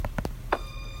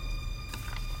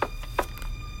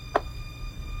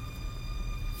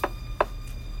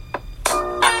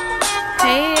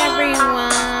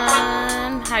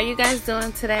you guys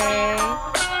doing today?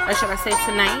 Or should I say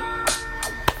tonight?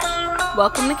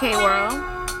 Welcome to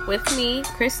K-World with me,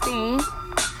 Christine.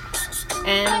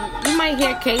 And you might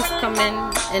hear Case come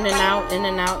in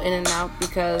and out,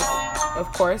 because,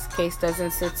 of course, Case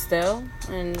doesn't sit still.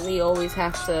 And we always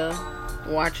have to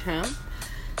watch him.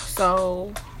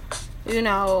 So,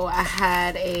 I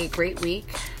had a great week.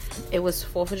 It was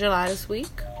 4th of July this week.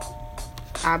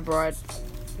 I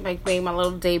made my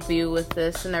little debut with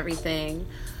this and everything.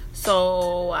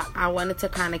 So I wanted to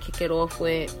kind of kick it off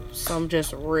with some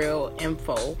just real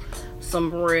info.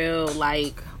 Some real,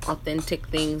 authentic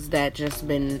things that just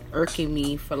been irking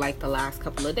me for, the last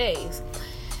couple of days.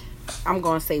 I'm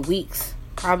going to say weeks.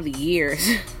 Probably years.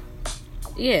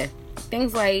 Yeah.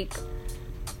 Things like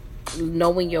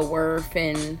knowing your worth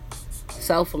and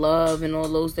self-love and all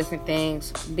those different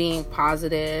things. Being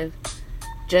positive.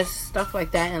 Just stuff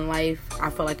like that in life, I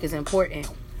feel like is important.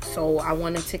 So I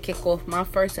wanted to kick off my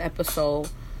first episode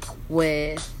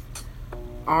with,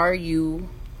 are you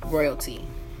royalty?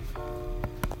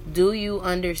 Do you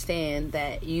understand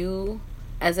that you,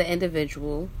 as an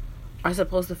individual, are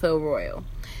supposed to feel royal?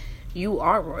 You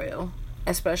are royal,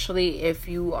 especially if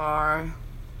you are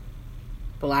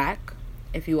Black,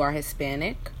 if you are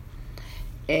Hispanic,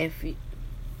 if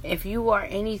you are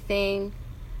anything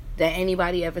that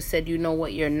anybody ever said you know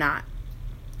what you're not.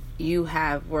 You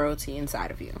have royalty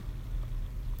inside of you.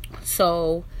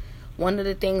 So one of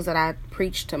the things that I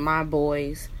preach to my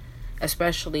boys,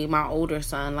 especially my older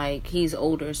son, he's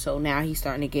older, so now he's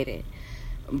starting to get it,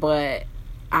 but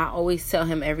I always tell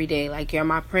him every day, you're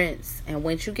my prince, and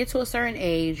once you get to a certain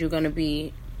age, you're going to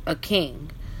be a king.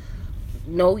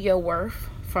 Know your worth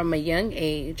from a young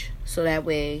age, so that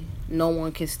way no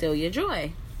one can steal your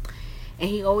joy. And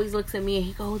he always looks at me and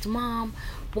he goes, Mom,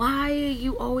 why are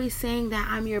you always saying that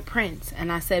I'm your prince?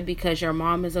 And I said, because your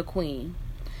mom is a queen.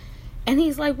 And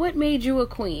he's like, what made you a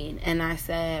queen? And I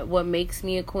said, what makes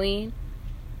me a queen?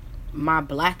 My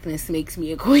blackness makes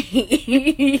me a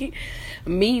queen.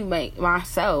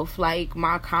 Myself,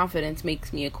 my confidence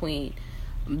makes me a queen.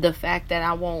 The fact that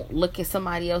I won't look at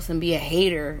somebody else and be a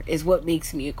hater is what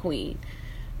makes me a queen.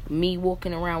 Me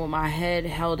walking around with my head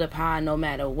held up high no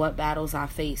matter what battles I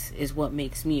face is what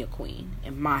makes me a queen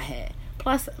in my head.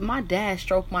 Plus, my dad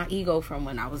stroked my ego from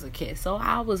when I was a kid, so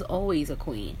I was always a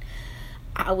queen.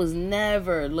 I was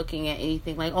never looking at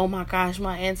anything like, oh my gosh,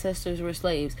 my ancestors were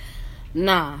slaves.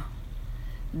 Nah,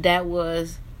 that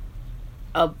was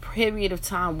a period of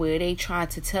time where they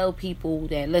tried to tell people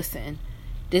that, listen,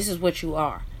 this is what you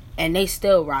are. And they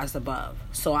still rise above.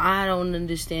 So I don't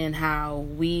understand how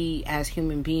we as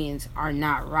human beings are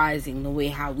not rising the way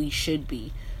how we should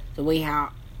be. The way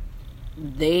how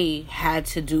they had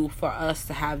to do for us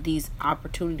to have these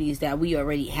opportunities that we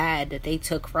already had that they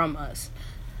took from us.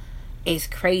 It's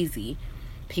crazy.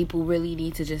 People really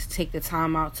need to just take the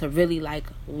time out to really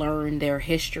learn their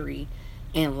history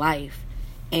in life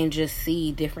and just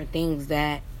see different things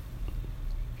that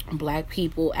Black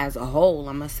people as a whole,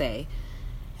 I'm going to say,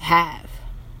 have.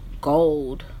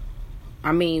 Gold.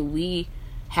 We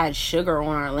had sugar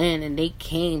on our land and they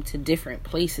came to different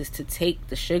places to take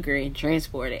the sugar and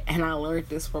transport it. And I learned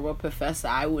this from a professor.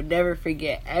 I would never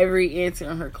forget. Every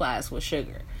answer in her class was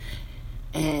sugar.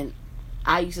 And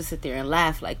I used to sit there and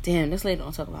laugh damn, this lady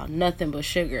don't talk about nothing but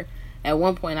sugar. At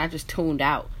one point I just tuned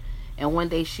out. And one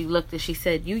day she looked and she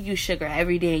said, you use sugar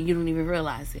every day and you don't even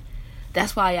realize it.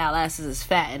 That's why y'all asses is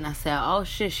fat. And I said, oh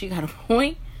shit, she got a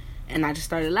point. And I just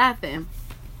started laughing.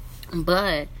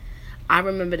 But I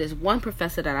remember this one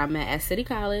professor that I met at City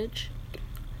College.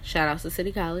 Shout out to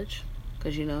City College.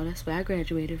 Because, that's where I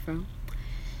graduated from.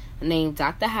 Named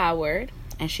Dr. Howard.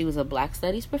 And she was a Black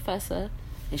Studies professor.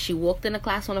 And she walked in the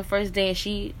class on the first day and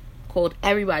she called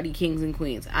everybody kings and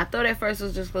queens. I thought at first it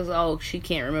was just because, she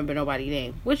can't remember nobody's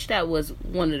name. Which that was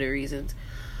one of the reasons.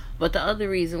 But the other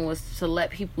reason was to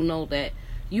let people know that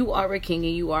you are a king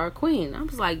and you are a queen. I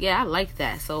was like, yeah, I like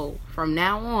that. So from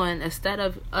now on, instead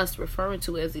of us referring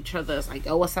to as each other as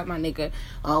oh, what's up, my nigga?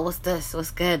 Oh, what's this?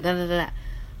 What's good? Da, da, da.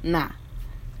 Nah.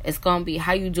 It's going to be,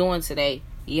 how you doing today,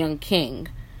 young king?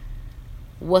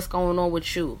 What's going on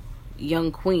with you,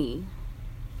 young queen?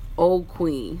 Old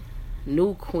queen?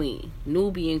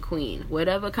 Nubian queen?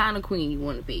 Whatever kind of queen you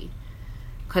want to be.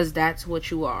 Because that's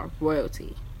what you are,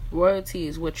 royalty. Royalty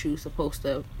is what you're supposed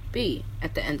to be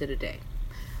at the end of the day.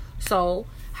 So,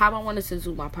 how I wanted to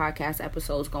do my podcast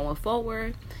episodes going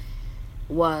forward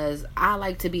was I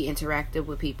like to be interactive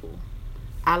with people.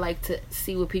 I like to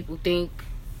see what people think,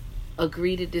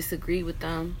 agree to disagree with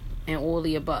them, and all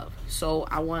the above. So,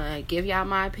 I want to give y'all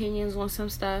my opinions on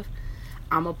some stuff.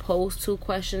 I'm going to pose 2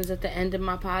 questions at the end of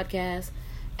my podcast,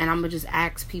 And I'm going to just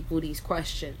ask people these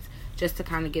questions just to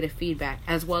kind of get a feedback,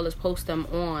 as well as post them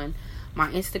on my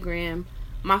Instagram,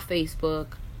 my Facebook,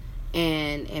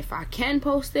 and if I can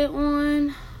post it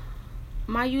on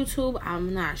my YouTube,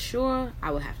 I'm not sure. I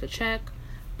would have to check,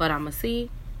 but I'm going to see.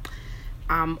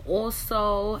 I'm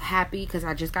also happy because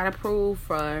I just got approved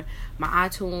for my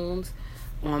iTunes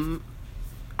on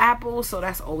Apple, so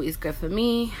that's always good for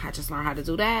me. I just learned how to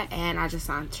do that, and I just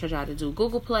signed to try to do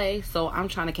Google Play. So I'm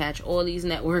trying to catch all these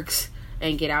networks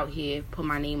and get out here, put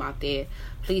my name out there.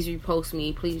 Please repost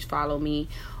me, please follow me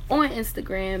on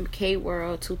Instagram,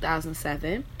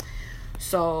 KWorld2007.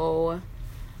 So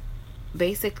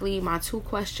basically my 2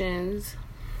 questions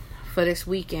for this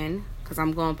weekend, because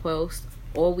I'm going to post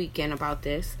all weekend about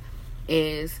this,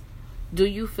 is do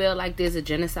you feel like there's a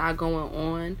genocide going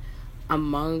on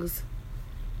amongst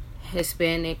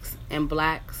Hispanics and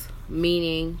blacks?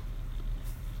 Meaning,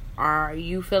 are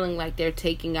you feeling like they're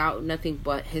taking out nothing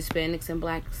but Hispanics and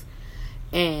blacks?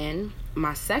 And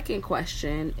my second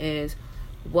question is,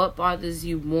 what bothers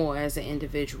you more as an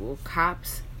individual?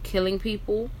 Cops killing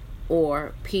people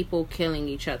or people killing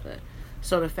each other?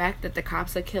 So the fact that the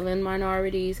cops are killing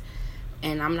minorities,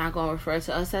 and I'm not going to refer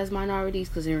to us as minorities,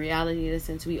 because in reality, in a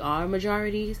sense, we are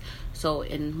majorities. So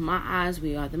in my eyes,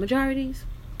 we are the majorities.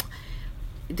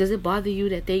 Does it bother you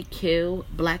that they kill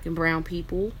black and brown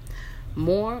people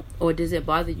more, or does it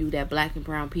bother you that black and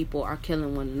brown people are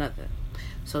killing one another?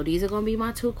 So these are going to be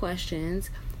my 2 questions.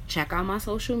 Check out my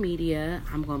social media.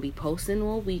 I'm going to be posting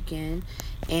all weekend,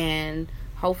 and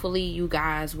hopefully you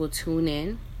guys will tune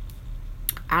in.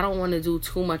 I don't want to do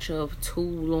too much of too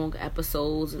long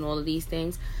episodes and all of these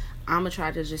things. I'm going to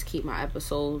try to just keep my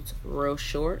episodes real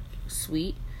short,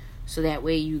 sweet, so that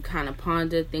way you kind of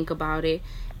ponder, think about it.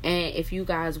 And if you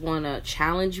guys want to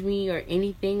challenge me or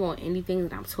anything on anything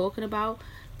that I'm talking about,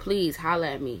 please holler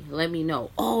at me. Let me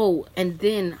know. Oh, and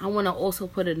then I want to also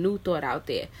put a new thought out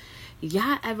there.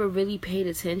 Y'all ever really paid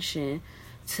attention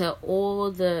to all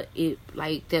the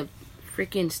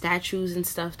freaking statues and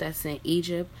stuff that's in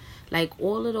Egypt? Like,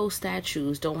 all of those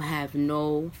statues don't have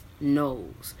no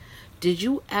nose. Did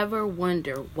you ever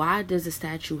wonder, why does a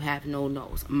statue have no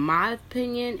nose? My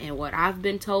opinion, and what I've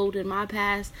been told in my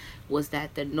past, was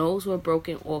that the nose were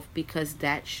broken off because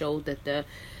that showed that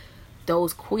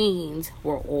those queens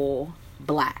were all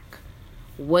black.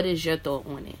 What is your thought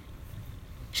on it?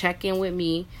 Check in with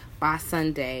me by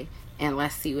Sunday, and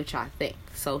let's see what y'all think.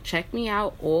 So check me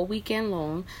out all weekend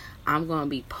long. I'm going to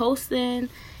be posting,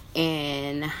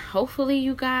 and hopefully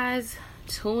you guys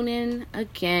tune in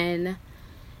again.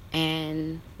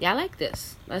 And y'all like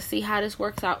this. Let's see how this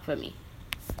works out for me.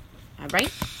 Alright?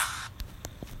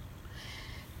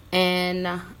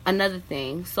 And another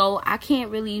thing. So I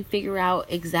can't really figure out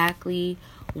exactly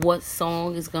what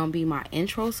song is going to be my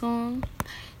intro song.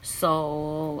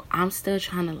 So I'm still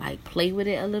trying to play with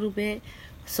it a little bit.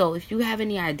 So if you have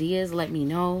any ideas, let me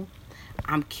know.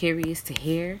 I'm curious to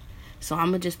hear. So I'm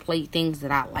going to just play things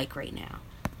that I like right now.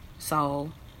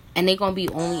 So, and they're going to be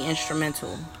only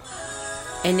instrumental.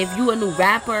 And if you a new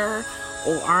rapper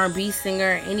or R&B singer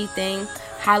or anything,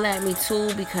 holla at me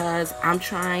too, because I'm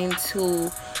trying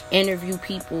to interview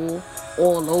people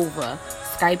all over.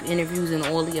 Skype interviews and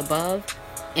all the above.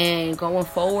 And going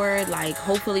forward,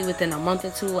 hopefully within a month or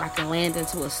 2, I can land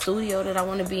into a studio that I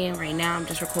want to be in. Right now, I'm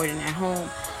just recording at home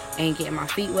and getting my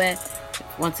feet wet.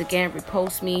 Once again,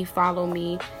 repost me, follow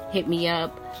me, hit me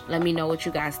up. Let me know what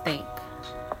you guys think.